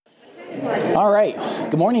All right.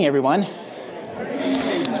 Good morning, everyone.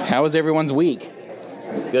 How was everyone's week?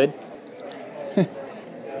 Good?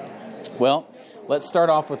 Well, let's start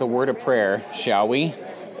off with a word of prayer, shall we?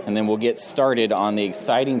 And then we'll get started on the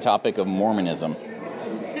exciting topic of Mormonism.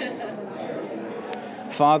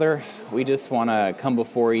 Father, we just want to come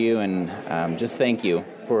before you and just thank you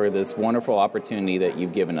for this wonderful opportunity that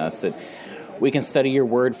you've given us, that we can study your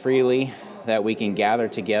word freely, that we can gather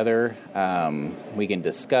together, we can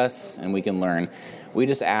discuss, and we can learn. We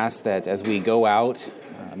just ask that as we go out,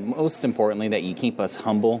 most importantly, that you keep us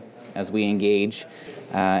humble as we engage,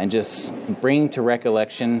 and just bring to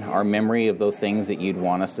recollection our memory of those things that you'd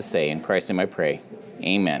want us to say. In Christ's name I pray.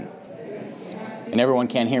 Amen. And everyone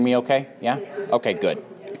can hear me okay? Yeah? Okay, good.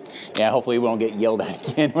 Yeah, hopefully we won't get yelled at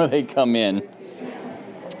again when they come in.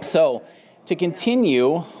 So, to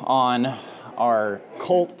continue on our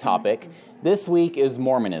cult topic, this week is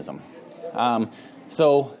Mormonism.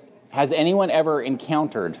 So, has anyone ever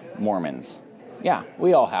encountered Mormons? Yeah,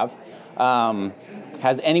 we all have.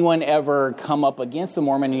 Has anyone ever come up against a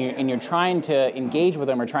Mormon and you're trying to engage with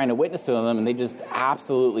them or trying to witness to them and they just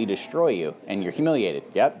absolutely destroy you and you're humiliated?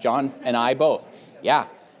 Yep, John and I both. Yeah.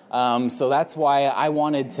 So that's why I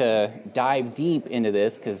wanted to dive deep into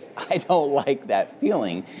this, because I don't like that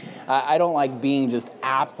feeling. I don't like being just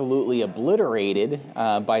absolutely obliterated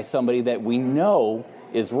by somebody that we know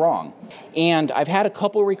is wrong. And I've had a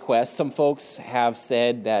couple requests. Some folks have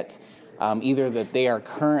said that either that they are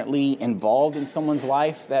currently involved in someone's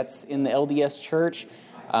life that's in the LDS church.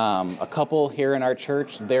 A couple here in our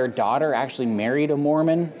church, their daughter actually married a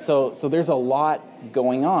Mormon. So there's a lot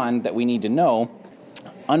going on that we need to know.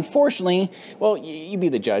 Unfortunately, well, you be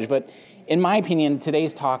the judge, but in my opinion,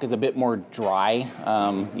 today's talk is a bit more dry.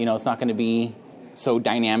 It's not going to be so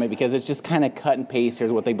dynamic because it's just kind of cut and paste.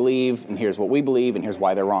 Here's what they believe, and here's what we believe, and here's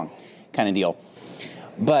why they're wrong, kind of deal.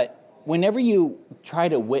 But whenever you try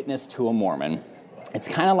to witness to a Mormon, it's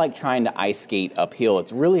kind of like trying to ice skate uphill.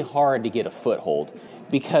 It's really hard to get a foothold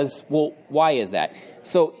because, well, why is that?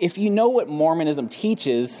 So if you know what Mormonism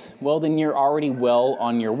teaches, well, then you're already well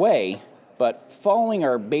on your way. But following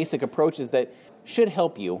our basic approaches that should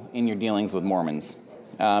help you in your dealings with Mormons.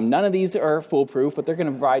 None of these are foolproof, but they're going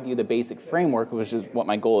to provide you the basic framework, which is what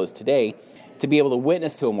my goal is today, to be able to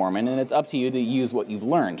witness to a Mormon, and it's up to you to use what you've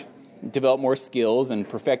learned. Develop more skills and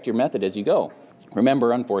perfect your method as you go.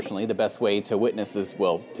 Remember, unfortunately, the best way to witness is,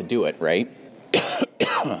 well, to do it, right?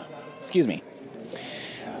 Excuse me.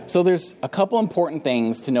 So there's a couple important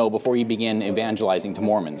things to know before you begin evangelizing to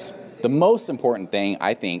Mormons. The most important thing,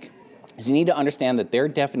 I think, is you need to understand that their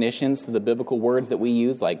definitions to the biblical words that we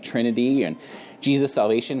use, like Trinity and Jesus,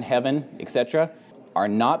 salvation, heaven, etc., are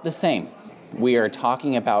not the same. We are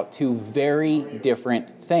talking about two very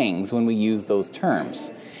different things when we use those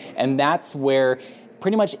terms. And that's where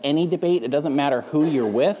pretty much any debate, it doesn't matter who you're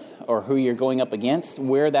with or who you're going up against,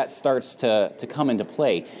 where that starts to come into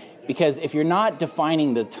play. Because if you're not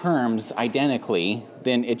defining the terms identically,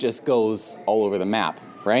 then it just goes all over the map,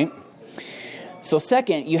 right? So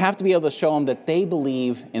second, you have to be able to show them that they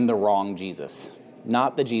believe in the wrong Jesus,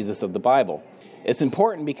 not the Jesus of the Bible. It's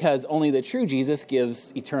important because only the true Jesus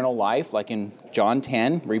gives eternal life, like in John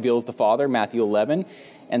 10, reveals the Father, Matthew 11,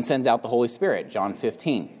 and sends out the Holy Spirit, John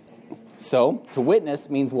 15. So, to witness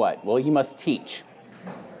means what? Well, you must teach.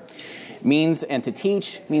 And to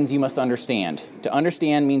teach means you must understand. To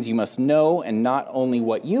understand means you must know, and not only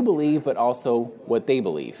what you believe, but also what they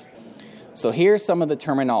believe. So here's some of the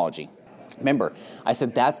terminology. Remember, I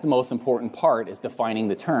said that's the most important part, is defining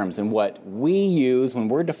the terms. And what we use when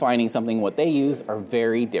we're defining something, what they use, are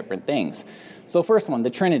very different things. So first one, the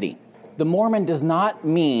Trinity. The Mormon does not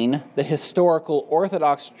mean the historical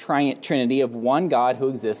Orthodox Trinity of one God who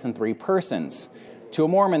exists in three persons. To a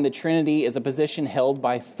Mormon, the Trinity is a position held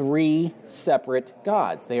by three separate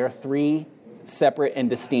gods. They are three separate and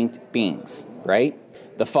distinct beings, right?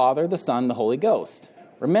 The Father, the Son, the Holy Ghost.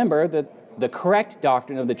 Remember that the correct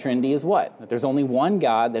doctrine of the Trinity is what? That there's only one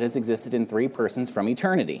God that has existed in three persons from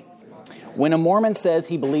eternity. When a Mormon says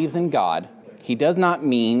he believes in God, he does not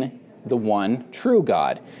mean the one true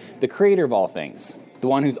God, the creator of all things, the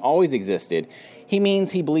one who's always existed. He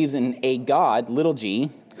means he believes in a God, little g,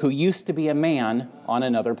 who used to be a man on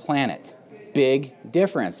another planet. Big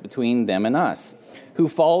difference between them and us. Who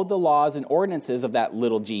followed the laws and ordinances of that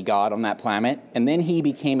little g God on that planet, and then he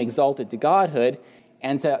became exalted to godhood.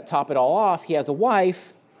 And to top it all off, he has a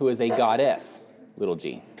wife who is a goddess, little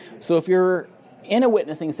g. So if you're in a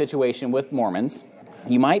witnessing situation with Mormons,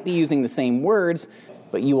 you might be using the same words,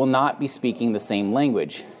 but you will not be speaking the same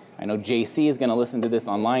language. I know JC is going to listen to this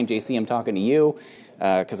online. JC, I'm talking to you.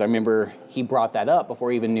 because I remember he brought that up before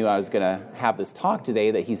he even knew I was going to have this talk today,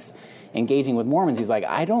 that he's engaging with Mormons. He's like,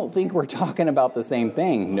 I don't think we're talking about the same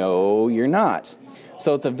thing. No, you're not.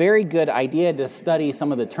 So it's a very good idea to study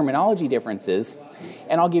some of the terminology differences,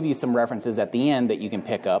 and I'll give you some references at the end that you can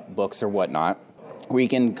pick up, books or whatnot, where you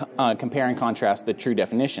can compare and contrast the true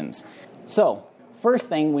definitions. So, first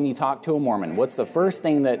thing when you talk to a Mormon, what's the first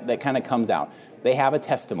thing that kind of comes out? They have a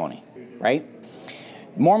testimony, right?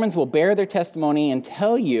 Mormons will bear their testimony and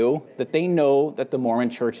tell you that they know that the Mormon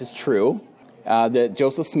church is true, that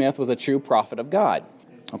Joseph Smith was a true prophet of God,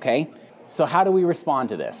 okay? So how do we respond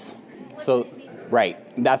to this? So, right,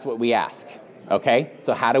 that's what we ask, okay?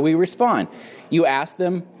 So how do we respond? You ask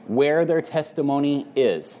them where their testimony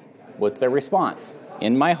is. What's their response?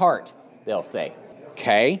 In my heart, they'll say.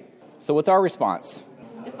 Okay, so what's our response?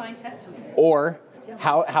 Define testimony. Or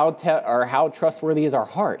how trustworthy is our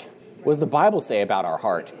heart? What does the Bible say about our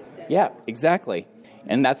heart? Yeah, exactly.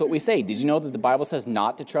 And that's what we say. Did you know that the Bible says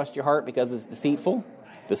not to trust your heart because it's deceitful?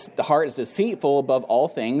 The heart is deceitful above all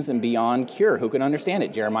things and beyond cure. Who can understand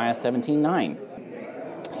it? Jeremiah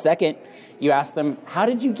 17:9. Second, you ask them, how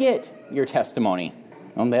did you get your testimony?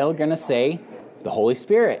 And they're going to say, the Holy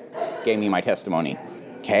Spirit gave me my testimony.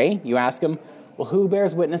 Okay, you ask them, well, who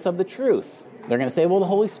bears witness of the truth? They're going to say, well, the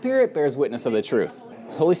Holy Spirit bears witness of the truth.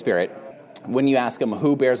 Holy Spirit, when you ask them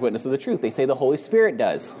who bears witness of the truth, they say the Holy Spirit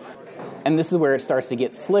does. And this is where it starts to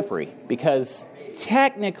get slippery, because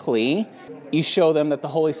technically you show them that the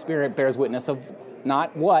Holy Spirit bears witness of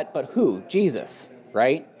not what, but who? Jesus,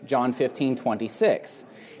 right? John 15:26.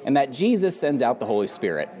 And that Jesus sends out the Holy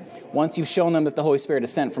Spirit. Once you've shown them that the Holy Spirit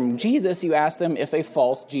is sent from Jesus, you ask them if a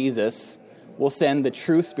false Jesus will send the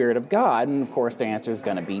true Spirit of God. And of course, the answer is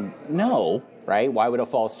going to be no, right? Why would a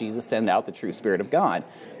false Jesus send out the true Spirit of God?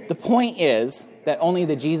 The point is that only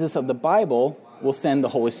the Jesus of the Bible will send the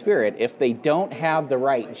Holy Spirit. If they don't have the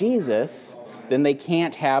right Jesus, then they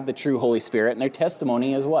can't have the true Holy Spirit, and their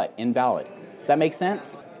testimony is what? Invalid. Does that make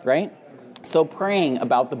sense? Right? So praying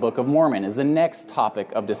about the Book of Mormon is the next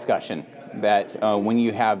topic of discussion that when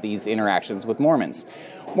you have these interactions with Mormons.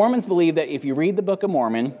 Mormons believe that if you read the Book of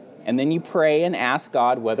Mormon and then you pray and ask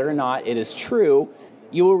God whether or not it is true,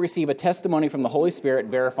 you will receive a testimony from the Holy Spirit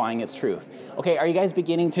verifying its truth. Okay, are you guys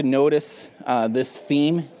beginning to notice this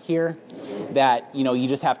theme here? That, you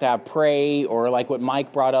just have to have pray, or like what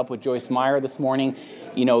Mike brought up with Joyce Meyer this morning,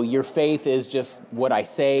 your faith is just what I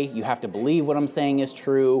say. You have to believe what I'm saying is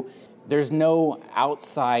true. There's no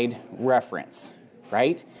outside reference,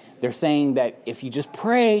 right? They're saying that if you just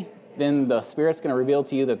pray, then the Spirit's going to reveal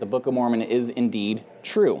to you that the Book of Mormon is indeed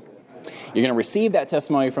true. You're going to receive that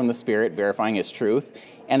testimony from the Spirit, verifying its truth.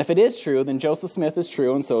 And if it is true, then Joseph Smith is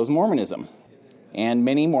true, and so is Mormonism. And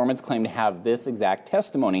many Mormons claim to have this exact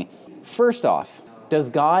testimony. First off, does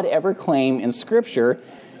God ever claim in Scripture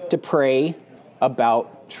to pray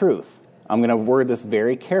about truth? I'm going to word this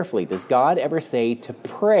very carefully. Does God ever say to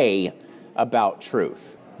pray about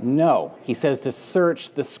truth? No. He says to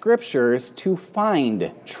search the Scriptures to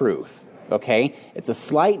find truth. Okay? It's a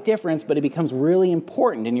slight difference, but it becomes really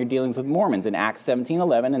important in your dealings with Mormons. In Acts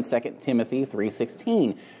 17:11 and 2 Timothy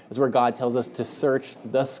 3:16 is where God tells us to search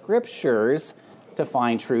the Scriptures to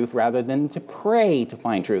find truth rather than to pray to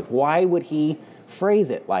find truth. Why would he phrase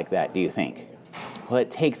it like that, do you think? Well, it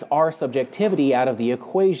takes our subjectivity out of the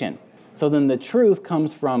equation. So then the truth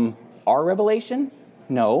comes from our revelation?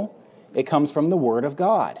 No, it comes from the Word of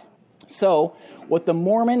God. So what the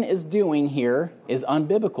Mormon is doing here is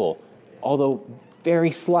unbiblical, although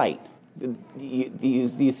very slight. Do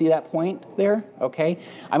you see that point there? Okay.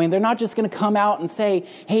 I mean, they're not just going to come out and say,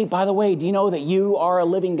 hey, by the way, do you know that you are a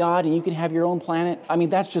living God and you can have your own planet? I mean,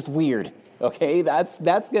 that's just weird. Okay. That's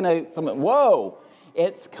going to, whoa.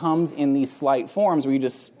 It comes in these slight forms where you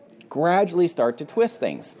just gradually start to twist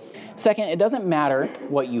things. Second, it doesn't matter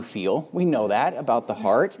what you feel. We know that about the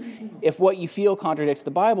heart. If what you feel contradicts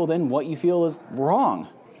the Bible, then what you feel is wrong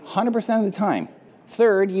 100% of the time.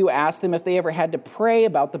 Third, you ask them if they ever had to pray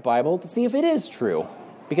about the Bible to see if it is true.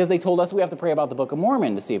 Because they told us we have to pray about the Book of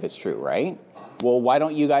Mormon to see if it's true, right? Well, why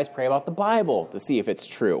don't you guys pray about the Bible to see if it's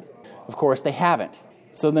true? Of course, they haven't.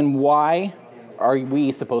 So then why are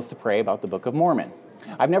we supposed to pray about the Book of Mormon?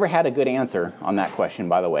 I've never had a good answer on that question,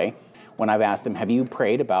 by the way, when I've asked them, have you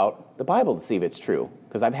prayed about the Bible to see if it's true?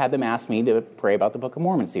 Because I've had them ask me to pray about the Book of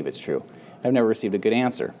Mormon to see if it's true. I've never received a good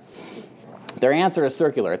answer. Their answer is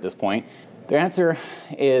circular at this point. Their answer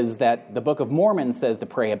is that the Book of Mormon says to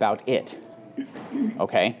pray about it.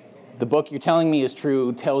 Okay? The book you're telling me is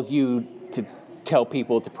true tells you to tell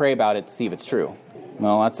people to pray about it to see if it's true.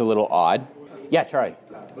 Well, that's a little odd. Yeah, Charlie.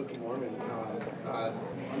 Book of Mormon.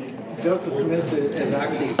 Joseph Smith is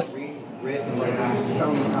actually written like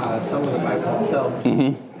some of the Bible itself.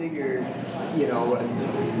 Figure,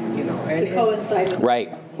 and to coincide with Right.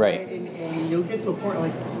 And you'll get to a point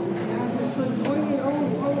like, this is the point.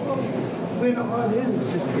 When all it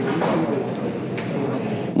is just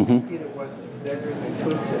what's better and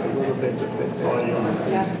twist it a little bit to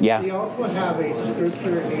fit. Yeah. We also have a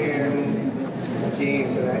scripture in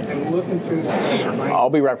James, and I'm looking through. I'll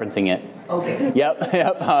be referencing it. Okay.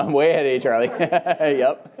 Yep. I'm way ahead of you, Charlie.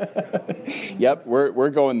 Yep. We're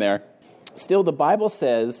going there. Still, the Bible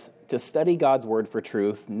says to study God's word for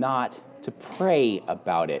truth, not to pray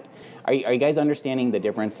about it. Are you guys understanding the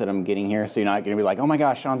difference that I'm getting here? So you're not going to be like, oh my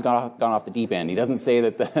gosh, Sean's gone off the deep end. He doesn't say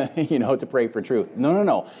that to pray for truth.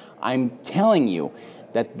 No. I'm telling you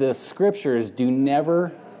that the scriptures do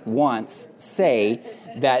never once say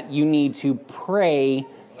that you need to pray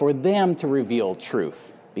for them to reveal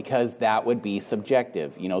truth, because that would be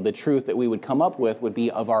subjective. The truth that we would come up with would be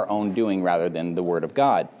of our own doing rather than the Word of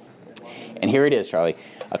God. And here it is, Charlie.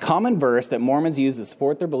 A common verse that Mormons use to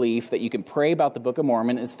support their belief that you can pray about the Book of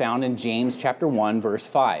Mormon is found in James chapter 1, verse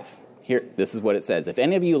 5. Here, this is what it says. If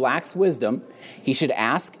any of you lacks wisdom, he should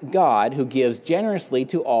ask God, who gives generously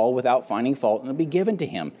to all without finding fault, and it will be given to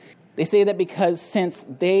him. They say that because since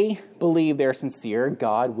they believe they're sincere,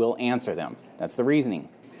 God will answer them. That's the reasoning.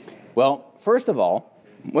 Well, first of all,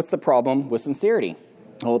 what's the problem with sincerity?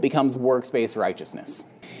 Well, it becomes works-based righteousness.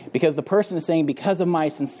 Because the person is saying, because of my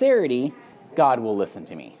sincerity, God will listen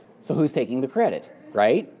to me. So who's taking the credit,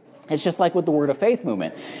 right? It's just like with the Word of Faith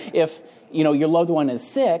movement. If, your loved one is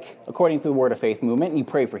sick, according to the Word of Faith movement, and you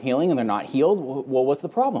pray for healing and they're not healed, well, what's the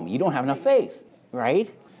problem? You don't have enough faith,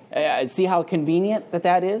 right? See how convenient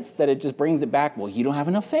that is? That it just brings it back, well, you don't have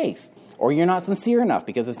enough faith. Or you're not sincere enough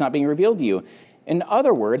because it's not being revealed to you. In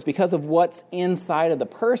other words, because of what's inside of the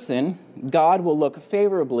person, God will look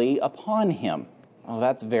favorably upon him. Oh,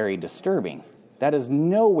 that's very disturbing. That is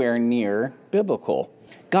nowhere near biblical.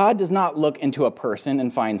 God does not look into a person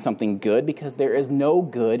and find something good, because there is no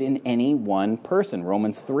good in any one person.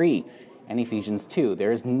 Romans 3 and Ephesians 2.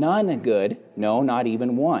 There is none good, no, not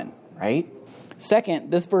even one, right? Second,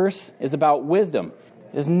 this verse is about wisdom.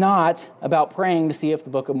 It is not about praying to see if the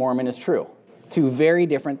Book of Mormon is true. Two very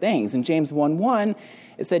different things. In James 1:1,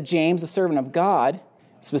 it said, James, a servant of God,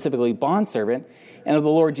 specifically bondservant, and of the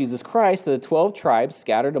Lord Jesus Christ, to the 12 tribes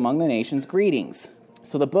scattered among the nations, greetings.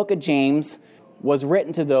 So the book of James was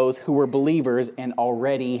written to those who were believers and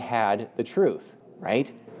already had the truth,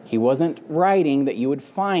 right? He wasn't writing that you would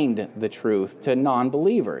find the truth to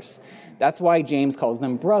non-believers. That's why James calls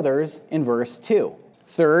them brothers in verse 2.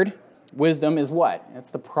 Third, wisdom is what?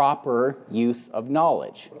 It's the proper use of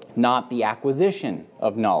knowledge, not the acquisition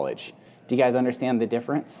of knowledge. Do you guys understand the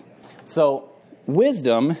difference? So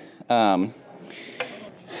wisdom...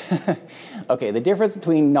 Okay, the difference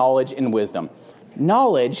between knowledge and wisdom.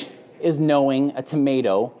 Knowledge is knowing a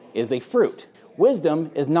tomato is a fruit.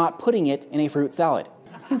 Wisdom is not putting it in a fruit salad.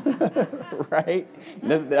 Right?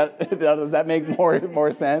 Does that make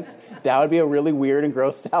more sense? That would be a really weird and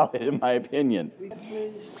gross salad, in my opinion.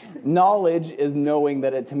 Knowledge is knowing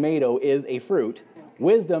that a tomato is a fruit.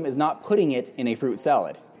 Wisdom is not putting it in a fruit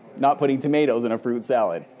salad. Not putting tomatoes in a fruit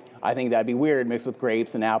salad. I think that'd be weird mixed with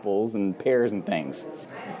grapes and apples and pears and things.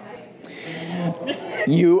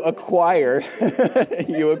 You acquire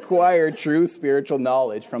true spiritual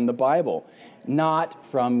knowledge from the Bible, not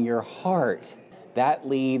from your heart. That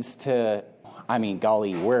leads to,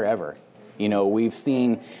 wherever. We've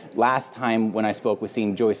seen, last time when I spoke, we've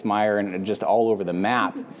seen Joyce Meyer and just all over the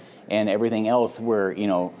map and everything else where,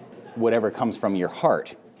 whatever comes from your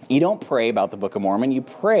heart. You don't pray about the Book of Mormon. You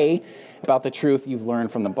pray about the truth you've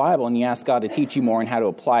learned from the Bible, and you ask God to teach you more and how to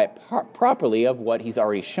apply it properly of what He's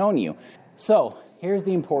already shown you. So, here's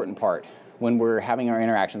the important part when we're having our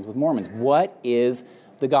interactions with Mormons. What is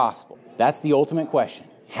the gospel? That's the ultimate question.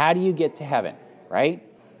 How do you get to heaven, right?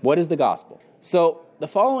 What is the gospel? So, the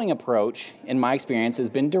following approach, in my experience, has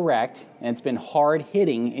been direct, and it's been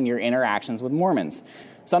hard-hitting in your interactions with Mormons.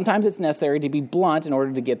 Sometimes it's necessary to be blunt in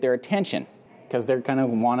order to get their attention, because they're kind of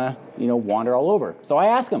want to, wander all over. So I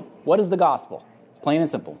ask them, what is the gospel? Plain and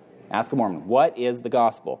simple. Ask a Mormon, what is the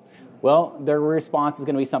gospel? Well, their response is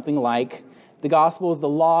going to be something like, the gospel is the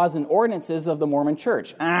laws and ordinances of the Mormon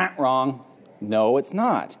church. Wrong. No, it's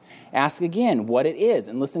not. Ask again what it is,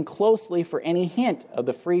 and listen closely for any hint of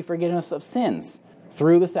the free forgiveness of sins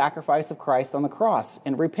through the sacrifice of Christ on the cross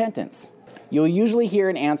and repentance. You'll usually hear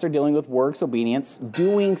an answer dealing with works, obedience,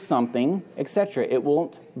 doing something, etc. It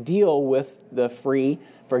won't deal with the free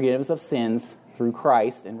forgiveness of sins through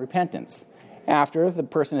Christ and repentance. After the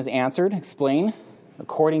person has answered, explain,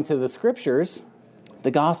 according to the Scriptures,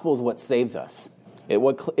 the gospel is what saves us.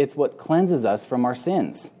 It's what cleanses us from our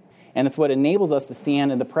sins. And it's what enables us to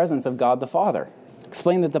stand in the presence of God the Father.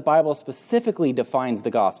 Explain that the Bible specifically defines the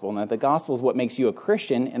gospel, and that the gospel is what makes you a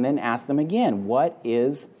Christian, and then ask them again, what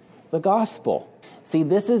is the gospel? See,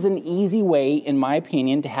 this is an easy way, in my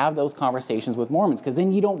opinion, to have those conversations with Mormons, because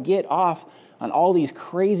then you don't get off on all these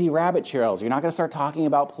crazy rabbit trails. You're not going to start talking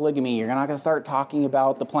about polygamy. You're not going to start talking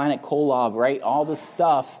about the planet Kolob, right? All this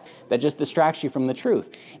stuff that just distracts you from the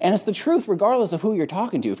truth. And it's the truth regardless of who you're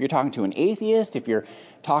talking to. If you're talking to an atheist, if you're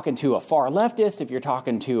talking to a far leftist, if you're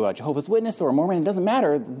talking to a Jehovah's Witness or a Mormon, it doesn't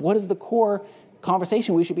matter. What is the core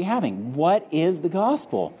conversation we should be having? What is the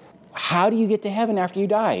gospel? How do you get to heaven after you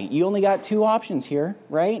die? You only got two options here,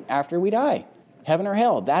 right? After we die. Heaven or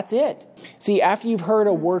hell, that's it. See, after you've heard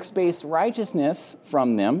a works-based righteousness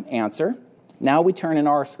from them answer, now we turn in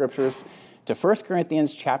our scriptures to 1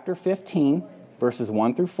 Corinthians chapter 15, verses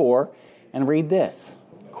 1 through 4, and read this.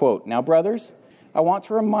 Quote, "Now, brothers, I want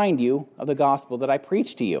to remind you of the gospel that I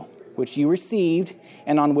preached to you, which you received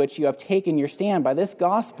and on which you have taken your stand. By this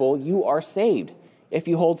gospel you are saved, if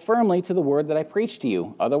you hold firmly to the word that I preached to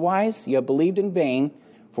you. Otherwise, you have believed in vain.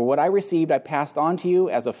 For what I received I passed on to you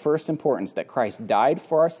as of first importance, that Christ died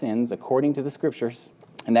for our sins according to the Scriptures,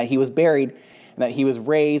 and that he was buried, and that he was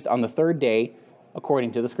raised on the third day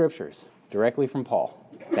according to the Scriptures." Directly from Paul.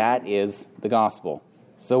 That is the gospel.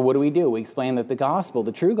 So what do? We explain that the gospel,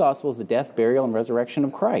 the true gospel, is the death, burial, and resurrection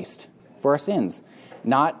of Christ for our sins.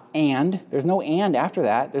 Not and. There's no and after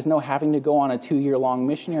that. There's no having to go on a 2-year-long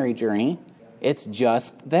missionary journey. It's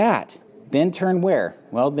just that. Then turn where?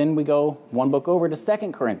 Well, then we go one book over to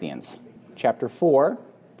 2 Corinthians, chapter 4,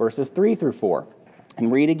 verses 3 through 4.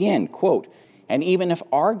 And read again, quote, "And even if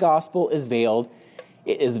our gospel is veiled,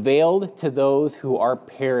 it is veiled to those who are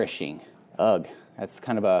perishing." Ugh, that's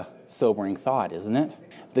kind of a sobering thought, isn't it?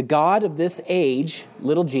 "The God of this age,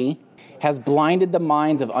 little g, has blinded the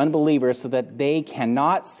minds of unbelievers so that they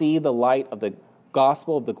cannot see the light of the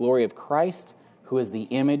gospel of the glory of Christ, who is the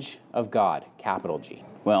image of God," capital G.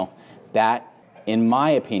 Well, that, in my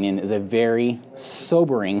opinion, is a very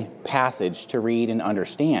sobering passage to read and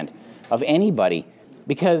understand of anybody.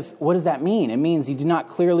 Because what does that mean? It means you do not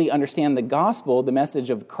clearly understand the gospel, the message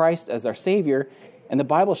of Christ as our Savior, and the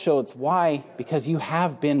Bible shows why, because you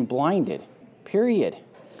have been blinded, period.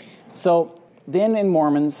 So then in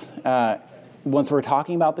Mormons, once we're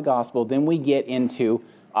talking about the gospel, then we get into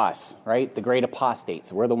us, right? The great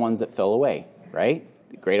apostates. We're the ones that fell away, right?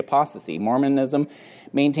 The great apostasy. Mormonism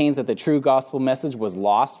maintains that the true gospel message was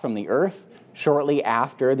lost from the earth shortly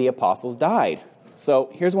after the apostles died. So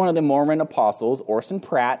here's one of the Mormon apostles, Orson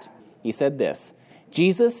Pratt. He said this: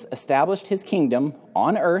 "Jesus established his kingdom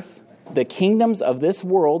on earth. The kingdoms of this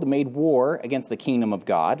world made war against the kingdom of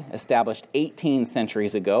God, established 18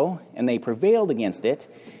 centuries ago, and they prevailed against it,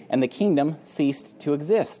 and the kingdom ceased to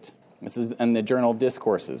exist." This is in the Journal of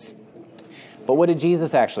Discourses. But what did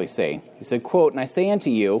Jesus actually say? He said, quote, "And I say unto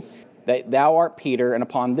you, that thou art Peter, and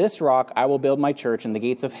upon this rock I will build my church, and the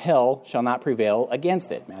gates of hell shall not prevail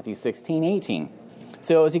against it." Matthew 16:18.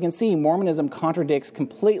 So as you can see, Mormonism contradicts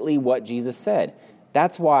completely what Jesus said.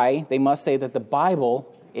 That's why they must say that the Bible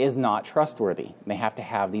is not trustworthy. They have to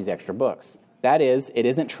have these extra books. That is, it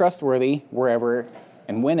isn't trustworthy wherever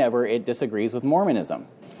and whenever it disagrees with Mormonism.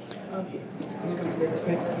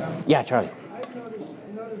 Yeah, Charlie. I've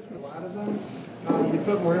noticed a lot of them, they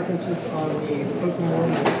put more emphasis on the Book of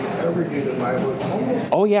Mormon than they ever do the Bible. It's almost,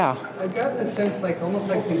 Oh, yeah. I've gotten the sense, like, almost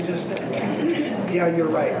like they just, yeah, you're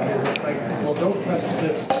right. Because it's like, well, don't touch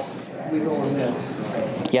this, we go on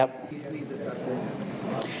this. Yep. Leave this up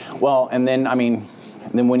there. Well, and then,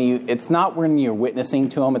 it's not when you're witnessing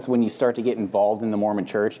to them, it's when you start to get involved in the Mormon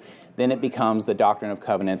church, then it becomes the Doctrine of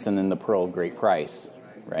Covenants and then the Pearl of Great Price,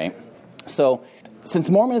 right? So,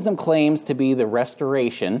 since Mormonism claims to be the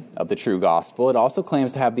restoration of the true gospel, it also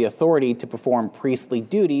claims to have the authority to perform priestly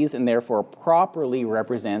duties and therefore properly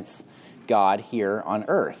represents God here on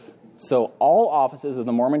earth. So all offices of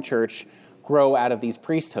the Mormon church grow out of these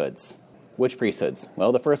priesthoods. Which priesthoods?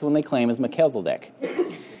 Well, the first one they claim is Melchizedek.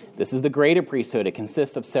 This is the greater priesthood. It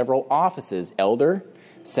consists of several offices: elder,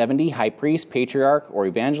 70, high priest, patriarch, or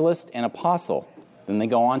evangelist, and apostle. Then they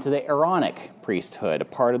go on to the Aaronic priesthood, a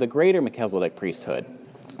part of the greater Melchizedek priesthood.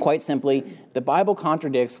 Quite simply, the Bible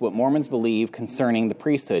contradicts what Mormons believe concerning the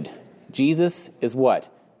priesthood. Jesus is what?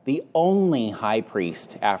 The only high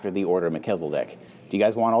priest after the order of Melchizedek. Do you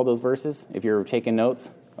guys want all those verses if you're taking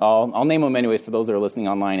notes? I'll name them anyways for those that are listening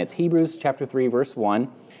online. It's Hebrews chapter 3, verse 1,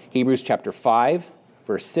 Hebrews chapter 5,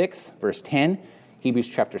 verse 6, verse 10, Hebrews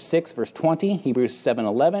chapter 6, verse 20, Hebrews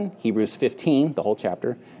 7:11, Hebrews 15, the whole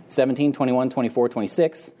chapter, 17, 21, 24,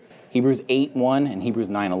 26, Hebrews 8:1, and Hebrews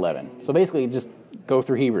 9:11. So basically, just go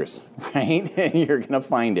through Hebrews, right? And you're going to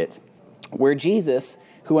find it. Where Jesus,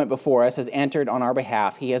 who went before us, has entered on our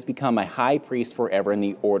behalf, he has become a high priest forever in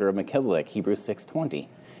the order of Melchizedek, Hebrews 6:20.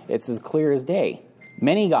 It's as clear as day.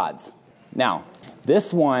 Many gods. Now,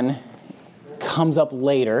 this one comes up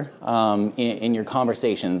later in your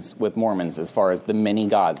conversations with Mormons as far as the many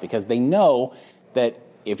gods, because they know that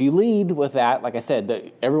if you lead with that, like I said, that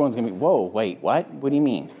everyone's going to be, whoa, wait, what? What do you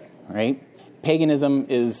mean? Right? Paganism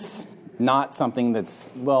is not something that's,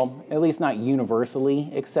 well, at least not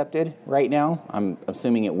universally accepted right now. I'm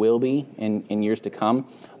assuming it will be in years to come.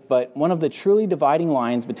 But one of the truly dividing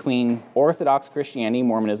lines between Orthodox Christianity and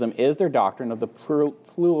Mormonism is their doctrine of the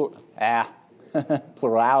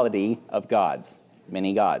plurality of gods,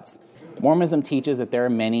 many gods. Mormonism teaches that there are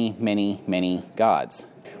many, many, many gods.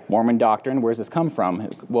 Mormon doctrine, where does this come from?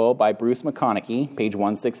 Well, by Bruce McConaughey, page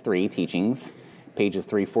 163, Teachings, pages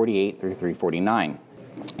 348 through 349.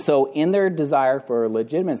 So in their desire for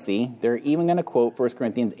legitimacy, they're even going to quote 1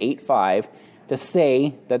 Corinthians 8:5 to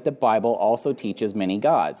say that the Bible also teaches many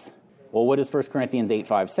gods. Well, what does 1 Corinthians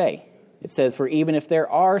 8:5 say? It says, "For even if there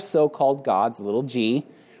are so-called gods, little g,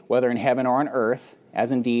 whether in heaven or on earth,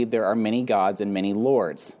 as indeed there are many gods and many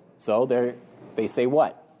lords." So they say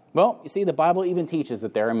what? Well, you see, the Bible even teaches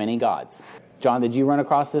that there are many gods. John, did you run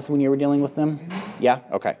across this when you were dealing with them? Yeah?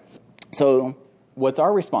 Okay. So what's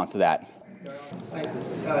our response to that?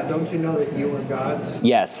 Don't you know that you are gods?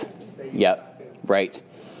 Yes. Yep. Right.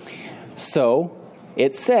 So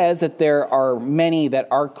it says that there are many that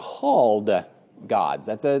are called gods.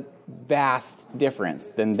 That's a vast difference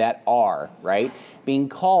than that are, right? Being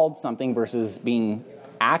called something versus being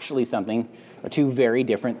actually something are two very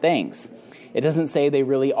different things. It doesn't say they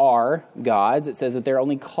really are gods. It says that they're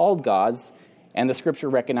only called gods, and the Scripture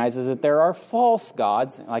recognizes that there are false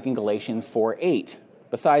gods, like in Galatians 4:8.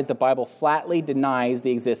 Besides, the Bible flatly denies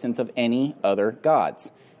the existence of any other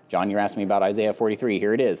gods. John, you're asking me about Isaiah 43.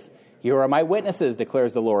 Here it is. "You are my witnesses,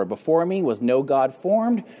 declares the Lord. Before me was no God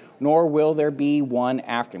formed, nor will there be one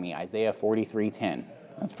after me." Isaiah 43:10.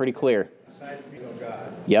 That's pretty clear. Besides me, no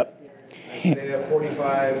God. Yep. Isaiah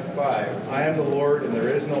 45:5. I am the Lord, and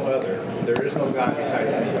there is no other. There is no God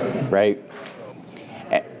besides me. Right.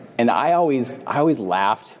 And I always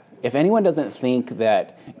laughed. If anyone doesn't think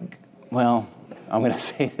that, well, I'm going to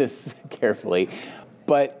say this carefully,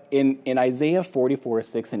 but in Isaiah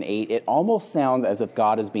 44:6-8, it almost sounds as if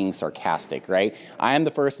God is being sarcastic, right? "I am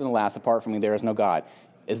the first and the last. Apart from me, there is no God.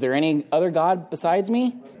 Is there any other God besides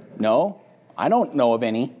me? No, I don't know of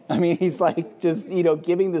any." I mean, he's like just,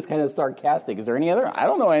 giving this kind of sarcastic. Is there any other? I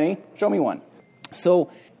don't know any. Show me one. So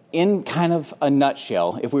in kind of a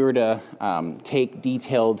nutshell, if we were to take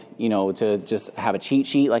detailed, to just have a cheat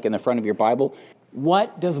sheet like in the front of your Bible,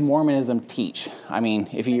 what does Mormonism teach? I mean,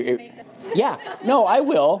 I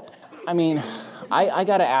will. I mean, I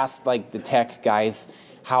got to ask like the tech guys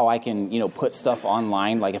how I can, put stuff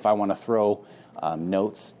online. Like if I want to throw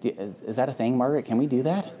notes, is that a thing, Margaret? Can we do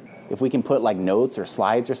that? If we can put like notes or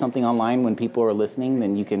slides or something online when people are listening,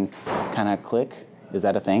 then you can kind of click. Is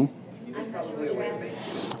that a thing?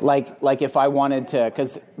 Like if I wanted to,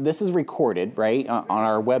 because this is recorded, right, on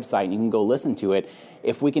our website, and you can go listen to it.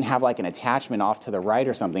 If we can have like an attachment off to the right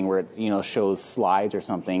or something where it, shows slides or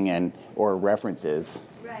something or references.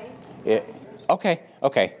 Right. Okay.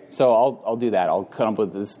 So I'll do that. I'll come up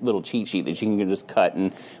with this little cheat sheet that you can just cut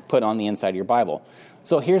and put on the inside of your Bible.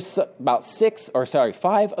 So here's about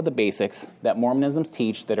 5 of the basics that Mormonisms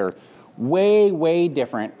teach that are way, way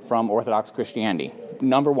different from Orthodox Christianity.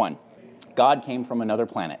 Number 1, God came from another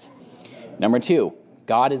planet. Number 2,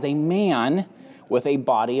 God is a man with a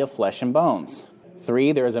body of flesh and bones.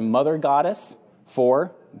 3, there is a mother goddess.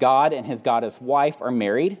 4, God and his goddess wife are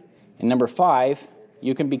married. And number 5,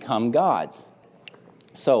 you can become gods.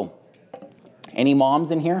 So, any moms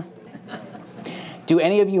in here? Do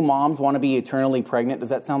any of you moms want to be eternally pregnant? Does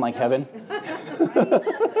that sound like heaven?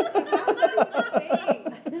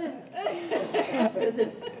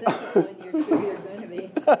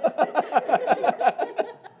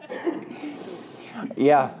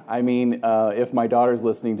 Yeah, I mean, if my daughter's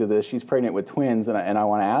listening to this, she's pregnant with twins, and I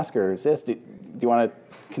want to ask her, "Sis, do you want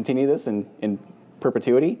to continue this in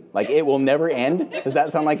perpetuity? Like, it will never end?" Does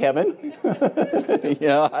that sound like heaven?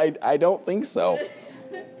 Yeah, I don't think so.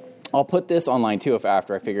 I'll put this online, too,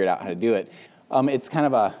 after I figure out how to do it. It's kind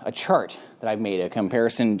of a chart that I've made, a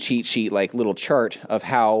comparison cheat sheet, like little chart of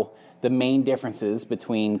how the main differences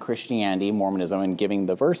between Christianity, Mormonism, and giving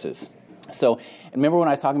the verses. So, remember when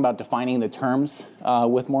I was talking about defining the terms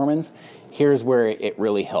with Mormons? Here's where it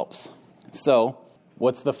really helps. So,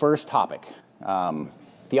 what's the first topic?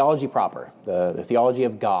 Theology proper, the theology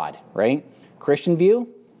of God, right? Christian view,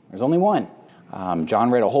 there's only one.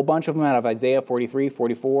 John read a whole bunch of them out of Isaiah 43,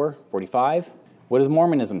 44, 45. What does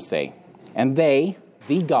Mormonism say? And they,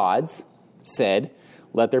 the gods, said,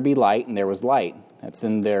 "Let there be light," and there was light. That's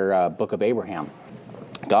in their Book of Abraham.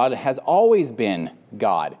 God has always been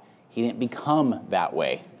God. He didn't become that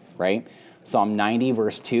way, right? Psalm 90,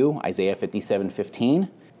 verse 2, Isaiah 57, 15.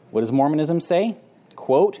 What does Mormonism say?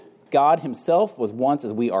 Quote, "God himself was once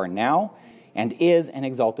as we are now, and is an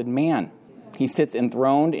exalted man. He sits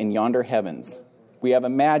enthroned in yonder heavens. We have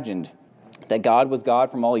imagined that God was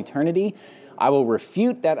God from all eternity. I will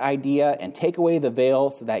refute that idea and take away the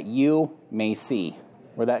veil so that you may see."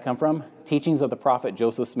 Where'd that come from? Teachings of the Prophet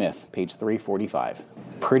Joseph Smith, page 345.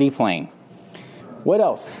 Pretty plain. What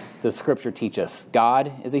else does Scripture teach us?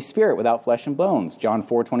 God is a spirit without flesh and bones. John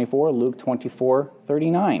 4:24, Luke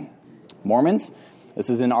 24:39. Mormons, this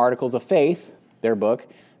is in Articles of Faith, their book.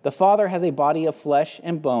 The Father has a body of flesh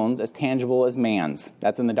and bones as tangible as man's.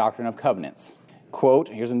 That's in the Doctrine of Covenants. Quote,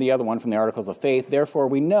 here's in the other one from the Articles of Faith. Therefore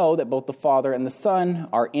we know that both the Father and the Son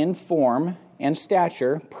are in form and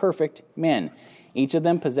stature perfect men. Each of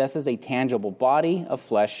them possesses a tangible body of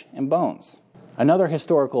flesh and bones. Another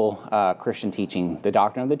historical Christian teaching, the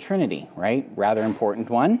doctrine of the Trinity, right? Rather important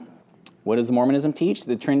one. What does Mormonism teach?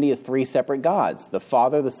 The Trinity is three separate gods, the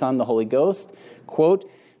Father, the Son, the Holy Ghost. Quote,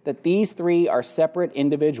 that these three are separate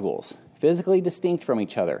individuals, physically distinct from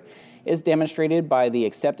each other, is demonstrated by the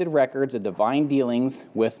accepted records of divine dealings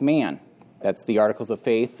with man. That's the Articles of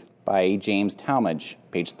Faith by James Talmage,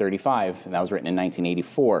 page 35, and that was written in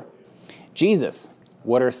 1984. Jesus,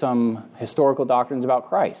 what are some historical doctrines about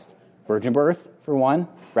Christ? Virgin birth, for one,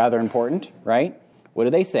 rather important, right? What do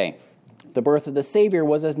they say? The birth of the Savior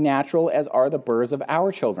was as natural as are the births of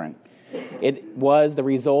our children. It was the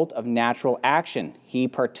result of natural action. He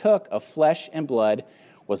partook of flesh and blood,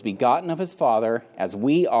 was begotten of his Father, as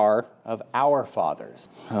we are of our fathers.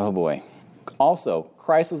 Oh boy. Also,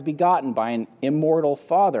 Christ was begotten by an immortal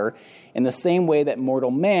Father in the same way that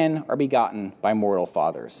mortal men are begotten by mortal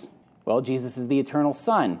fathers. Well, Jesus is the eternal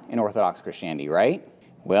Son in Orthodox Christianity, right?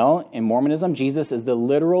 Well, in Mormonism, Jesus is the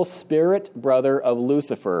literal spirit brother of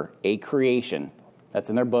Lucifer, a creation. That's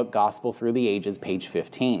in their book, Gospel Through the Ages, page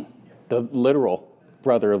 15. The literal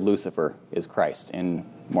brother of Lucifer is Christ in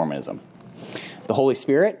Mormonism. The Holy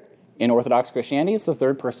Spirit in Orthodox Christianity is the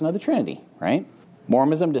third person of the Trinity, right?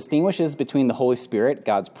 Mormonism distinguishes between the Holy Spirit,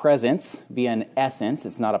 God's presence via an essence,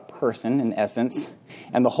 it's not a person in essence,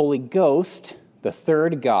 and the Holy Ghost, the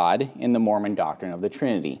third God in the Mormon doctrine of the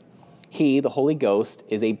Trinity. He, the Holy Ghost,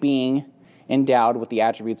 is a being endowed with the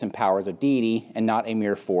attributes and powers of deity and not a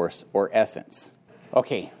mere force or essence.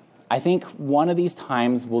 Okay, I think one of these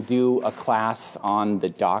times we'll do a class on the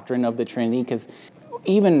doctrine of the Trinity, because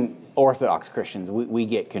even Orthodox Christians, we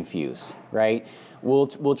get confused, right?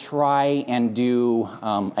 We'll try and do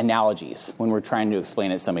analogies when we're trying to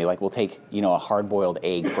explain it to somebody. Like we'll take, a hard-boiled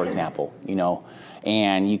egg, for example,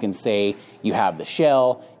 and you can say you have the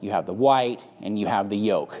shell, you have the white, and you have the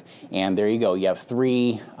yolk. And there you go. You have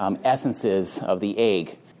three essences of the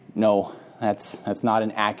egg. No, that's not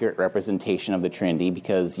an accurate representation of the Trinity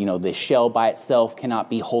because, the shell by itself cannot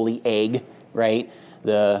be wholly egg, right?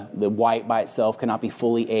 The white by itself cannot be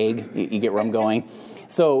fully egg. You get where I'm going?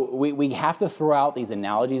 So we have to throw out these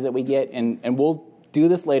analogies that we get, and we'll do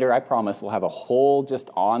this later, I promise. We'll have a whole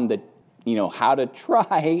just on the how to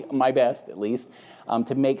try my best, at least,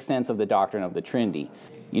 to make sense of the doctrine of the Trinity.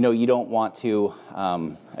 You don't want to,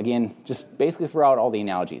 again, just basically throw out all the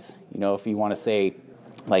analogies. If you want to say,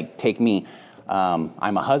 like, take me,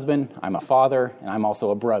 I'm a husband, I'm a father, and I'm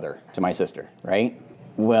also a brother to my sister, right?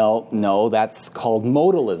 Well, no, that's called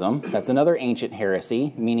modalism. That's another ancient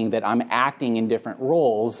heresy, meaning that I'm acting in different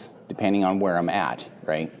roles depending on where I'm at,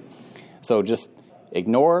 right? So just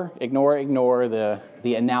ignore the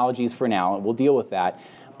analogies for now. We'll deal with that.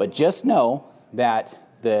 But just know that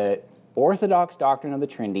the Orthodox doctrine of the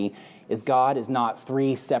Trinity is God is not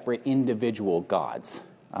three separate individual gods.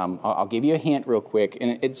 I'll give you a hint real quick,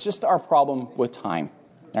 and it's just our problem with time.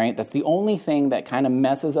 All right? That's the only thing that kind of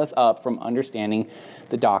messes us up from understanding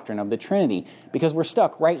the doctrine of the Trinity, because we're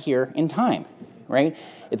stuck right here in time. Right?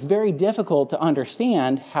 It's very difficult to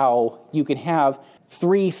understand how you can have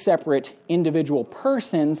three separate individual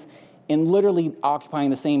persons in literally occupying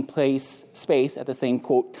the same space at the same,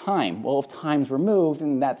 quote, time. Well, if time's removed,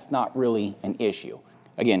 then that's not really an issue.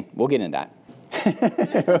 Again, we'll get into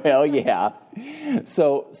that. Well, yeah.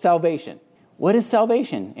 So, salvation. What is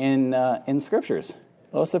salvation in Scriptures?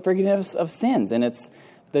 Well, it's the forgiveness of sins, and it's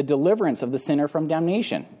the deliverance of the sinner from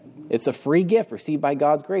damnation. It's a free gift received by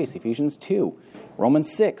God's grace, Ephesians 2.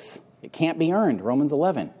 Romans 6, it can't be earned, Romans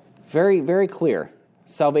 11. Very, very clear.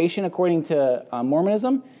 Salvation, according to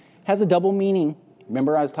Mormonism, has a double meaning.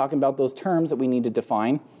 Remember, I was talking about those terms that we need to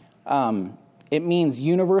define. It means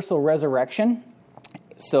universal resurrection.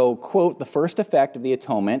 So, quote, the first effect of the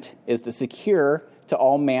atonement is to secure to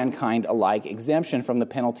all mankind alike exemption from the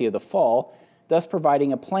penalty of the fall, thus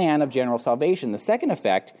providing a plan of general salvation. The second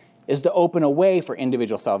effect is to open a way for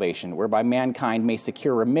individual salvation, whereby mankind may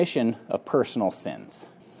secure remission of personal sins.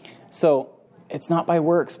 So, it's not by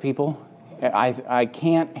works, people. I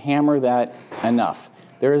can't hammer that enough.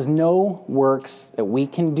 There is no works that we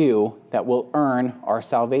can do that will earn our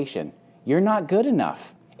salvation. You're not good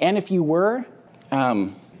enough. And if you were,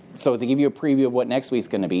 so to give you a preview of what next week's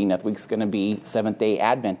going to be, next week's going to be Seventh-day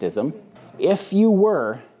Adventism. If you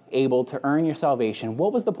were able to earn your salvation,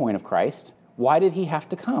 what was the point of Christ? Why did he have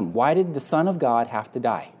to come? Why did the Son of God have to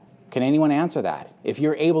die? Can anyone answer that? If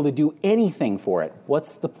you're able to do anything for it,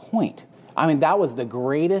 what's the point? I mean, that was the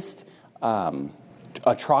greatest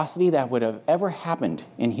atrocity that would have ever happened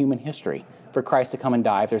in human history, for Christ to come and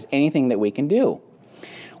die if there's anything that we can do.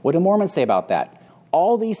 What do Mormons say about that?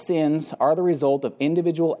 All these sins are the result of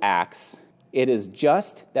individual acts. It is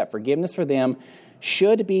just that forgiveness for them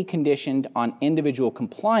should be conditioned on individual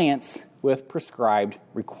compliance with prescribed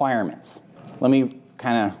requirements. Let me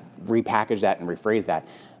kind of repackage that and rephrase that.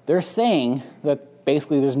 They're saying that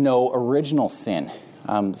basically there's no original sin.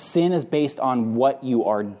 Sin is based on what you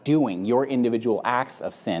are doing, your individual acts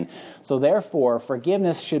of sin. So therefore,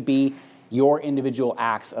 forgiveness should be your individual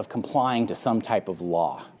acts of complying to some type of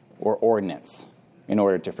law or ordinance in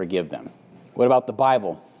order to forgive them. What about the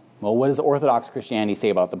Bible? Well, what does Orthodox Christianity say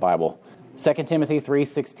about the Bible? 2 Timothy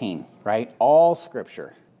 3:16, right? All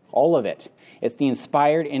Scripture, all of it. It's the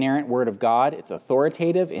inspired, inerrant Word of God. It's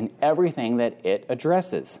authoritative in everything that it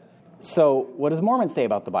addresses. So what does Mormons say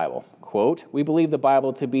about the Bible? Quote, we believe the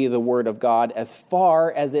Bible to be the Word of God as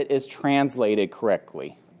far as it is translated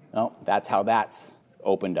correctly. Well, that's how that's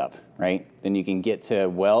opened up, right? Then you can get to,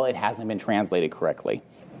 well, it hasn't been translated correctly.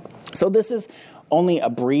 So this is only a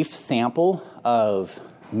brief sample of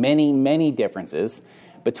many, many differences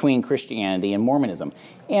between Christianity and Mormonism.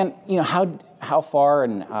 And, you know, how far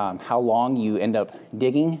and how long you end up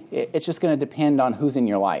digging, it's just going to depend on who's in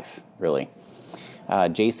your life, really.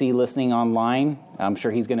 JC listening online, I'm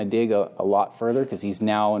sure he's going to dig a lot further because he's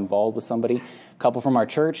now involved with somebody. A couple from our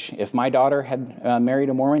church. If my daughter had married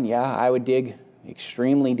a Mormon, yeah, I would dig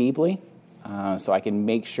extremely deeply so I can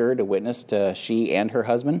make sure to witness to she and her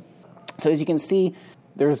husband. So as you can see,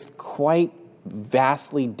 there's quite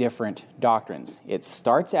vastly different doctrines. It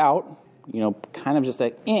starts out, you know, kind of just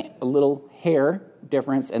a little hair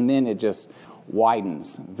difference, and then it just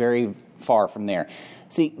widens very far from there.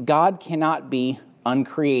 See, God cannot be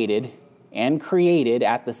uncreated and created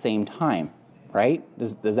at the same time, right?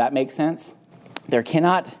 Does that make sense? There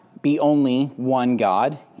cannot be only one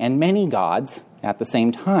God and many gods at the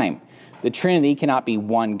same time. The Trinity cannot be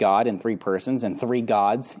one God in three persons and three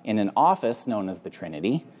gods in an office known as the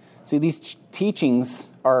Trinity. See, these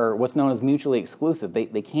teachings are what's known as mutually exclusive.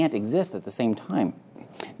 They can't exist at the same time.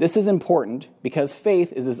 This is important because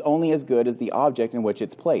faith is only as good as the object in which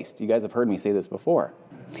it's placed. You guys have heard me say this before.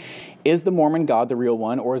 Is the Mormon God the real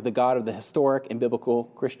one, or is the God of the historic and biblical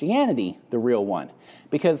Christianity the real one?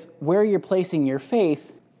 Because where you're placing your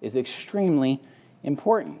faith is extremely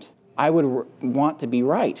important. I would want to be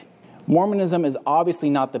right. Mormonism is obviously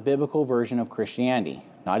not the biblical version of Christianity,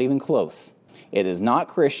 not even close. It is not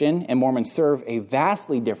Christian, and Mormons serve a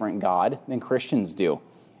vastly different God than Christians do.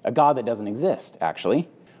 A God that doesn't exist, actually.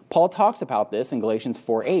 Paul talks about this in Galatians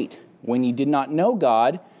 4:8. When you did not know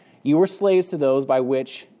God, you were slaves to those by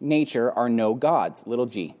which nature are no gods, little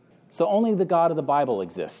g. So only the God of the Bible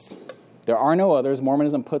exists. There are no others.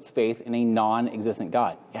 Mormonism puts faith in a non-existent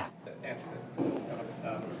God. Yeah.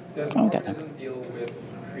 Does Mormonism deal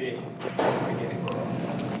with creation at the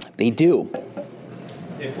beginning? They do.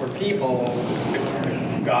 If we're people,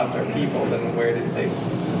 if gods are people, then where did they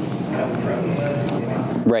come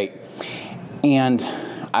from? Right. And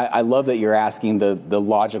I love that you're asking the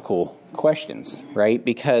logical questions, right?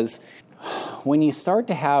 Because when you start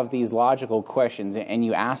to have these logical questions and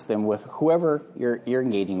you ask them with whoever you're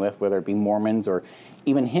engaging with, whether it be Mormons or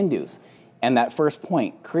even Hindus, and that first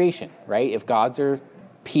point, creation, right? If gods are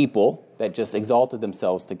people that just exalted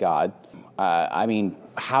themselves to God, I mean,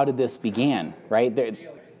 how did this begin, right?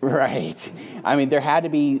 Right. I mean, there had to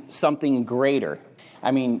be something greater. I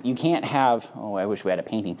mean, you can't have, I wish we had a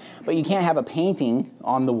painting, but you can't have a painting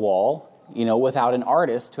on the wall, you know, without an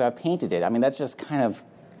artist to have painted it. I mean, that's just kind of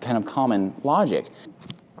common logic.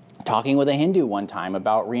 Talking with a Hindu one time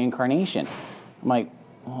about reincarnation, I'm like,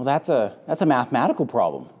 well, that's a mathematical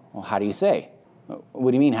problem. Well, how do you say? What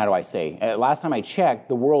do you mean, how do I say? Last time I checked,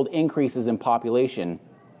 the world increases in population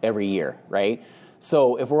every year, right?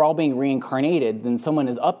 So if we're all being reincarnated, then someone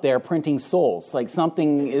is up there printing souls. Like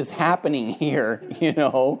something is happening here, you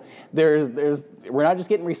know. We're not just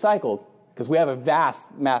getting recycled because we have a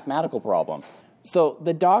vast mathematical problem. So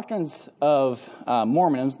the doctrines of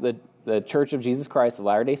Mormonism, the Church of Jesus Christ of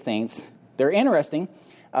Latter-day Saints, they're interesting.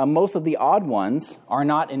 Most of the odd ones are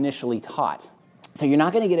not initially taught. So you're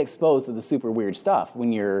not going to get exposed to the super weird stuff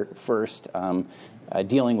when you're first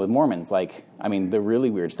dealing with Mormons, the really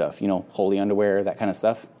weird stuff, holy underwear, that kind of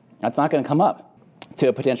stuff. That's not going to come up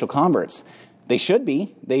to potential converts. They should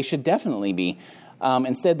be. They should definitely be.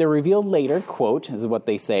 Instead, they're revealed later, quote, is what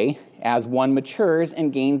they say, as one matures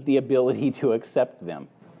and gains the ability to accept them.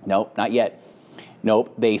 Nope, not yet.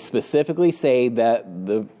 Nope, they specifically say that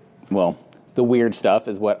the weird stuff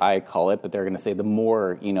is what I call it, but they're going to say the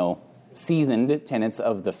more, seasoned tenets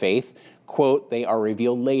of the faith, quote, they are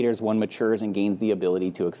revealed later as one matures and gains the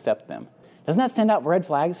ability to accept them. Doesn't that send out red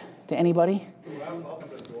flags to anybody? I'm open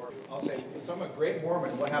to the door. I'll say, so I'm a great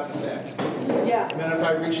Mormon, what happens next? Yeah. And then if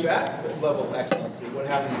I reach that level of excellency, what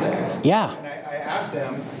happens next? Yeah. And I ask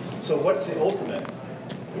them, so what's the ultimate?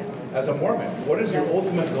 As a Mormon, what is your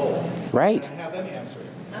ultimate goal? Right. And I have them answer it.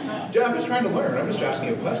 Yeah, I'm just trying to learn. I'm just asking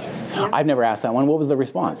you a question. I've never asked that one. What was the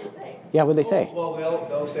response? Yeah, what did they say? Well,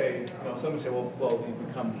 they'll say, some say, well, you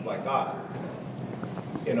become like God,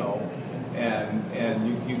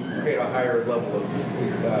 and you create a higher level of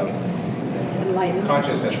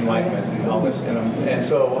consciousness, enlightenment, and all this. And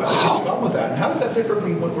so I have a problem with that. And how does that differ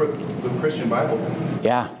from what the Christian Bible believes?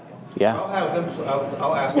 Yeah. I'll have them.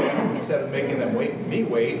 I'll ask them instead of making them wait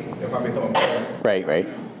if I become a Mormon. Right.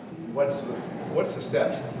 What's the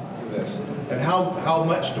steps to this, and how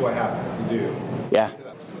much do I have to do? Yeah.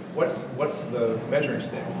 What's the measuring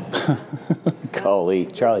stick? Golly,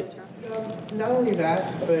 Charlie. Not only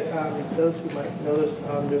that, but those who might know this,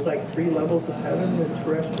 there's like 3 levels of heaven: the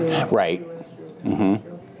terrestrial, Right.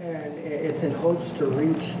 and it's in hopes to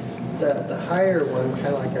reach the higher one,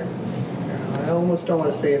 kind of like I almost don't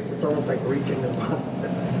want to say it's almost like reaching the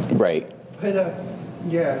bottom. Right. But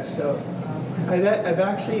so I've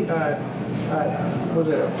actually was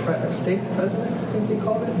it a state president? I think they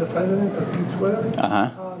called it the president of Pete's Widow.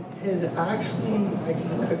 Has actually, I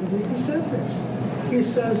couldn't believe he said this. He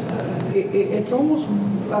says it's almost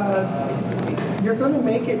you're going to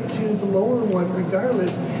make it to the lower one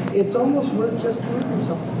regardless. It's almost worth just killing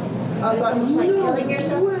yourself. I thought, almost like no killing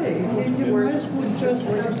yourself? way. You might as well just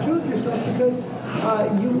have killed yourself because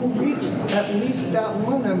you will reach at least that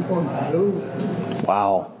one. I'm going, no.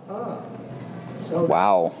 Wow. So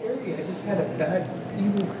Wow. that's scary. I just had a bad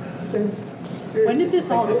evil sense. When did this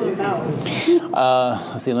all come about?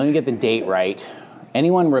 Let's see, let me get the date right.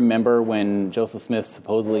 Anyone remember when Joseph Smith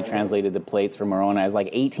supposedly translated the plates from Moroni? It was like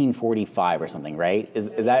 1845 or something, right?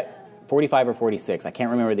 Is that 45 or 46? I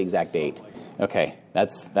can't remember the exact date. Okay,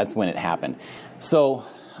 that's when it happened. So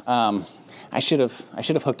I should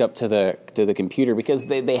have hooked up to the computer because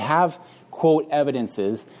they have quote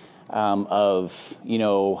evidences of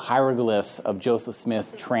hieroglyphs of Joseph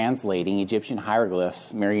Smith translating Egyptian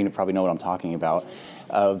hieroglyphs. Mary, you probably know what I'm talking about.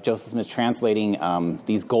 Of Joseph Smith translating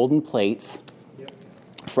these golden plates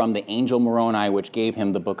from the angel Moroni, which gave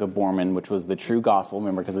him the Book of Mormon, which was the true gospel.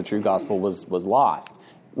 Remember, because the true gospel was lost.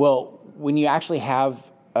 Well, when you actually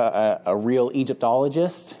have a real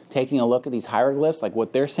Egyptologist taking a look at these hieroglyphs, like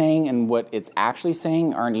what they're saying and what it's actually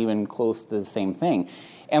saying aren't even close to the same thing.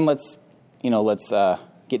 And let's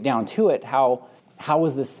get down to it. How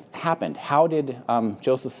was this happened? How did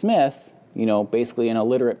Joseph Smith, basically an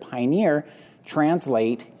illiterate pioneer,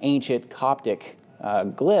 translate ancient Coptic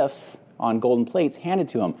glyphs on golden plates handed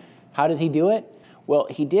to him? How did he do it? Well,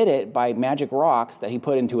 he did it by magic rocks that he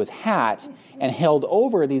put into his hat and held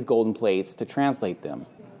over these golden plates to translate them.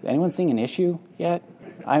 Anyone seeing an issue yet?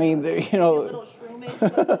 I mean, A little shroom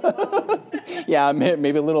yeah,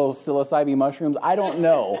 maybe a little psilocybin mushrooms. I don't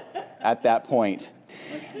know at that point.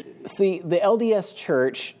 See, the LDS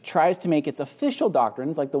Church tries to make its official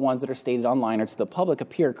doctrines, like the ones that are stated online or to the public,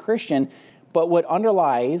 appear Christian, but what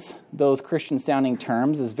underlies those Christian-sounding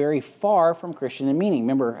terms is very far from Christian in meaning.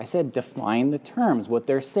 Remember, I said define the terms. What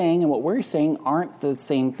they're saying and what we're saying aren't the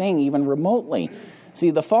same thing, even remotely.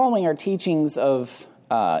 See, the following are teachings of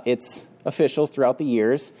its officials throughout the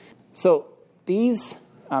years. So these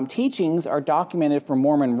teachings are documented from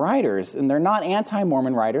Mormon writers, and they're not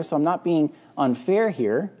anti-Mormon writers, so I'm not being unfair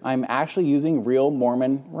here. I'm actually using real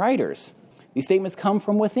Mormon writers. These statements come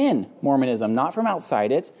from within Mormonism, not from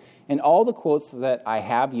outside it, and all the quotes that I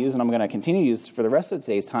have used, and I'm going to continue to use for the rest of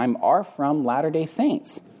today's time, are from Latter-day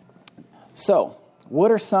Saints. So, what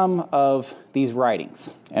are some of these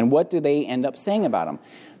writings? And what do they end up saying about them?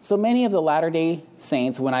 So many of the Latter-day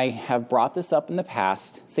Saints, when I have brought this up in the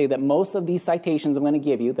past, say that most of these citations I'm going to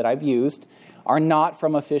give you that I've used are not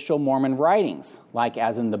from official Mormon writings, like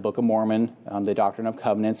as in the Book of Mormon, the Doctrine of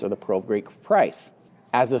Covenants, or the Pearl of Great Price,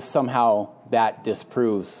 as if somehow that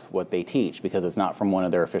disproves what they teach because it's not from one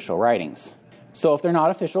of their official writings. So if they're not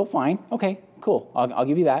official, fine, okay, cool, I'll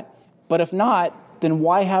give you that. But if not, then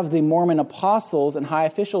why have the Mormon apostles and high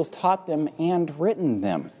officials taught them and written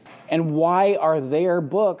them? And why are their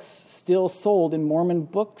books still sold in Mormon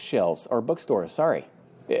bookshelves or bookstores? Sorry.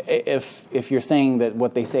 If you're saying that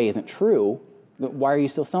what they say isn't true, why are you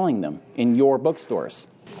still selling them in your bookstores?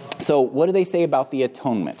 So what do they say about the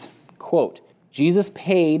atonement? Quote, Jesus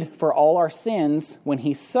paid for all our sins when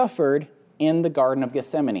he suffered in the Garden of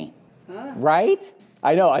Gethsemane. Huh? Right?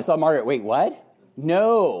 I know. I saw Margaret. Wait, what?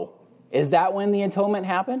 No. Is that when the atonement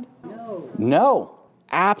happened? No,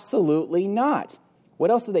 absolutely not.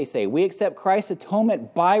 What else do they say? We accept Christ's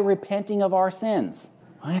atonement by repenting of our sins.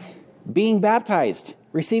 What? Being baptized,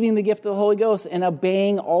 receiving the gift of the Holy Ghost, and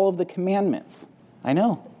obeying all of the commandments. I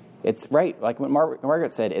know. It's right. Like what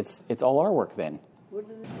Margaret said, it's all our work then.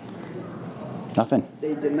 Nothing.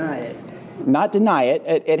 They deny it. Not deny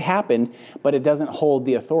it. It happened, but it doesn't hold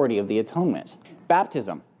the authority of the atonement.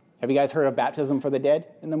 Baptism. Have you guys heard of baptism for the dead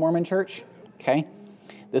in the Mormon Church? Okay.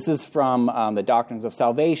 This is from the Doctrines of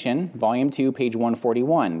Salvation, Volume 2, page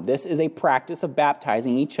 141. This is a practice of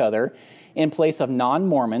baptizing each other in place of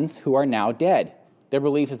non-Mormons who are now dead. Their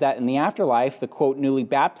belief is that in the afterlife, the, quote, newly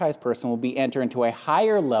baptized person will be enter into a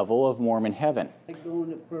higher level of Mormon heaven. Like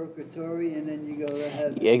going to purgatory and then you go to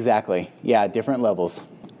heaven. Exactly. Yeah, different levels.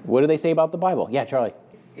 What do they say about the Bible? Yeah, Charlie.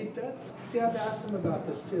 It does. See, I've asked them about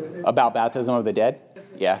this too. About baptism of the dead?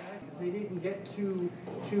 Yeah. They didn't get to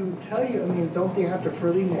tell you. I mean, don't they have to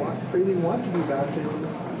freely want to be baptized?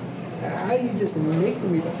 How do you just make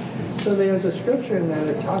them be baptized? So there's a scripture in there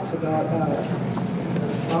that talks about.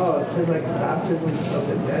 It says like the baptism of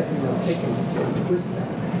the dead, take and twist that.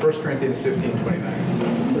 1 Corinthians 15:29. So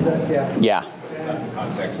Is that, yeah. Yeah. it's not the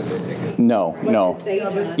context that they take it. No. What does it say,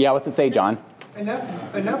 John? Yeah, what's it say, John?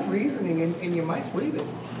 Enough reasoning, and you might believe it.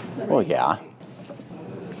 Well, yeah.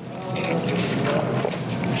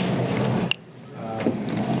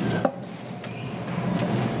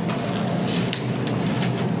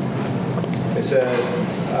 It says,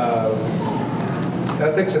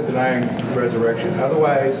 ethics of denying resurrection.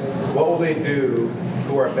 Otherwise, what will they do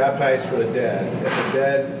who are baptized for the dead if the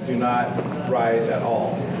dead do not rise at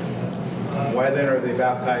all? Why then are they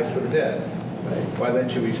baptized for the dead? Why then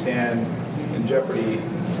should we stand in jeopardy?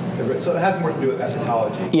 So it has more to do with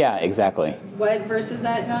eschatology. Yeah, exactly. What verse is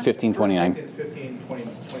that, John? 15:29. It's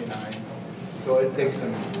 15:29. So it takes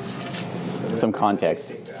Some context.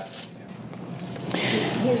 Take that.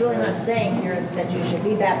 He's really not saying here that you should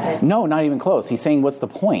be baptized. No, not even close. He's saying, what's the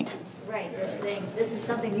point? Right, they're saying this is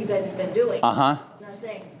something you guys have been doing. Uh-huh. They're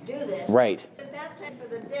saying, do this. Right. You're baptized for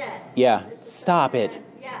the dead. Yeah. This is Stop something it.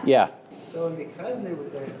 that- Yeah. So because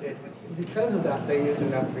because of that, they use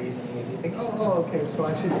enough reasoning, and you think, okay, so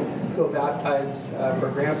I should go baptized for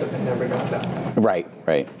granted and never got baptized. Right.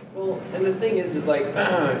 Well, and the thing is like,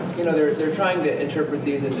 they're trying to interpret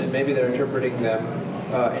these, and maybe they're interpreting them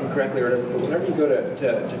incorrectly or whatever. But whenever you go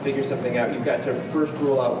to figure something out, you've got to first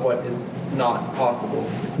rule out what is not possible.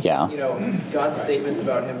 Yeah. God's statements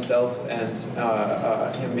about himself and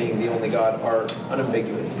him being the only God are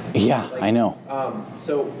unambiguous. Yeah, I know.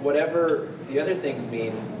 So whatever the other things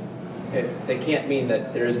mean, they can't mean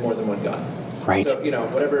that there is more than one God. Right. So,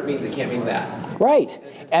 whatever it means, it can't mean that. Right.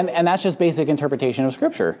 And that's just basic interpretation of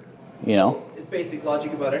Scripture, It's basic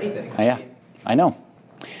logic about anything. Yeah, I know.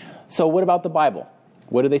 So what about the Bible?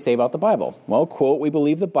 What do they say about the Bible? Well, quote, we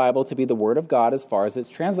believe the Bible to be the Word of God as far as it's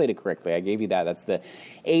translated correctly. I gave you that. That's the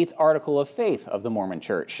 8th article of faith of the Mormon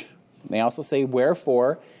Church. They also say,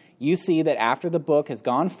 wherefore, you see that after the book has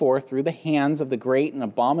gone forth through the hands of the great and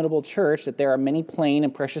abominable church, that there are many plain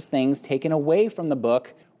and precious things taken away from the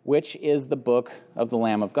book, which is the book of the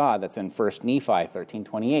Lamb of God. That's in 1 Nephi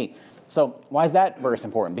 13:28. So why is that verse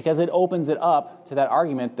important? Because it opens it up to that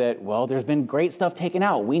argument that, well, there's been great stuff taken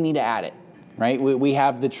out. We need to add it, right? We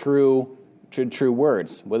have the true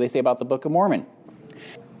words. What do they say about the Book of Mormon?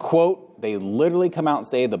 Quote, they literally come out and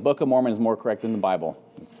say the Book of Mormon is more correct than the Bible.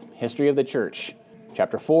 It's History of the Church,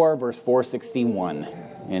 chapter 4, verse 461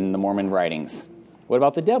 in the Mormon writings. What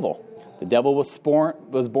about the devil? The devil was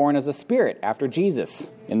born as a spirit after Jesus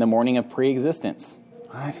in the morning of pre-existence.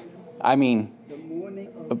 What? I mean, The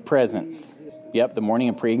morning of presence. Yep, the morning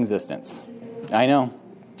of pre-existence. I know.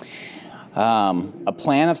 A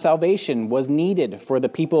plan of salvation was needed for the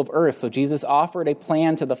people of earth. So Jesus offered a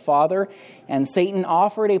plan to the Father, and Satan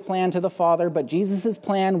offered a plan to the Father, but Jesus'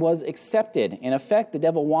 plan was accepted. In effect, the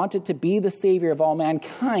devil wanted to be the Savior of all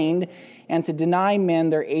mankind and to deny men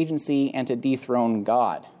their agency and to dethrone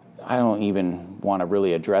God. I don't even want to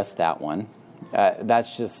really address that one.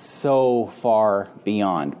 That's just so far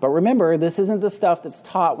beyond. But remember, this isn't the stuff that's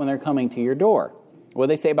taught when they're coming to your door. What do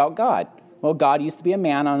they say about God? Well, God used to be a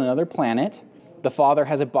man on another planet. The Father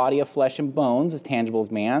has a body of flesh and bones, as tangible as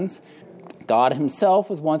man's. God himself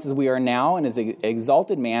was once as we are now and is an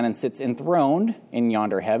exalted man and sits enthroned in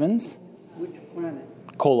yonder heavens. Which planet?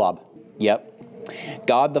 Kolob. Yep.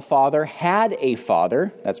 God the Father had a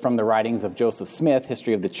father. That's from the writings of Joseph Smith,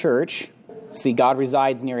 History of the Church. See, God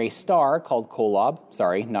resides near a star called Kolob.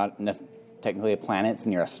 Sorry, not technically a planet. It's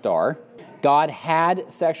near a star. God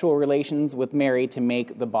had sexual relations with Mary to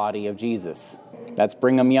make the body of Jesus. That's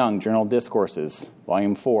Brigham Young, Journal of Discourses,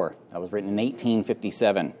 Volume 4. That was written in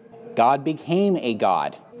 1857. God became a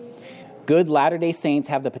God. Good Latter-day Saints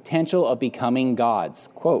have the potential of becoming gods.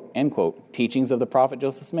 Quote, end quote. Teachings of the Prophet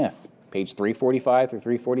Joseph Smith, page 345 through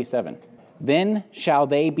 347. Then shall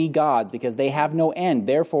they be gods, because they have no end.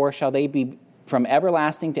 Therefore shall they be from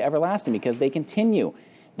everlasting to everlasting, because they continue.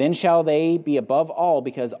 Then shall they be above all,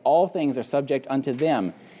 because all things are subject unto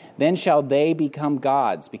them. Then shall they become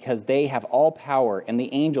gods, because they have all power, and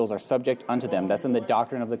the angels are subject unto them. That's in the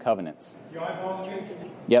Doctrine of the Covenants.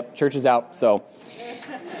 Yep, church is out, so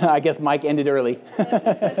I guess Mike ended early.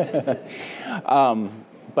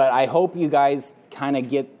 But I hope you guys kind of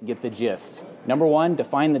get the gist. Number one,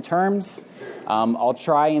 define the terms. I'll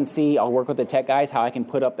try and see, I'll work with the tech guys, how I can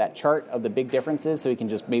put up that chart of the big differences so you can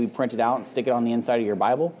just maybe print it out and stick it on the inside of your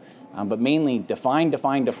Bible. But mainly, define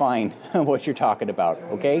what you're talking about,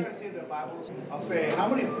 okay? I'll say, how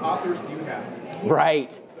many authors do you have?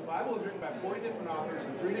 Right. The Bible is written by 40 different authors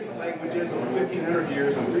in 3 different languages over 1,500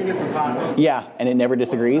 years on 3 different continents. Yeah, and it never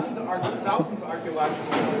disagrees. Thousands of archaeological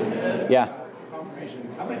studies. Yeah.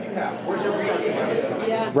 Confirmations. How many do you have? Where's your read?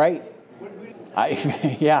 Yeah. Right.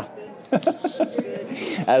 Yeah.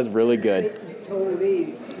 That is really good.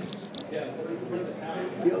 Totally.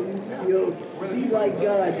 You'll be like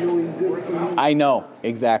God doing good for me. I know,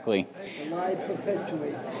 exactly. The lie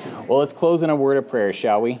perpetuates. Well, let's close in a word of prayer,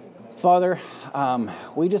 shall we? Father,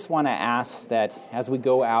 we just want to ask that as we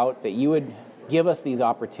go out, that you would give us these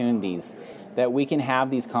opportunities, that we can have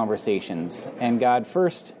these conversations. And God,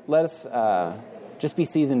 first, let us just be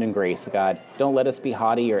seasoned in grace, God. Don't let us be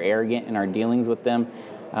haughty or arrogant in our dealings with them,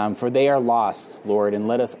 for they are lost, Lord, and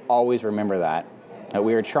let us always remember that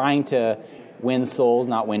we are trying to win souls,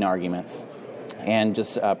 not win arguments. And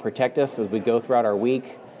just protect us as we go throughout our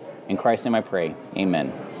week. In Christ's name I pray.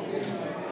 Amen.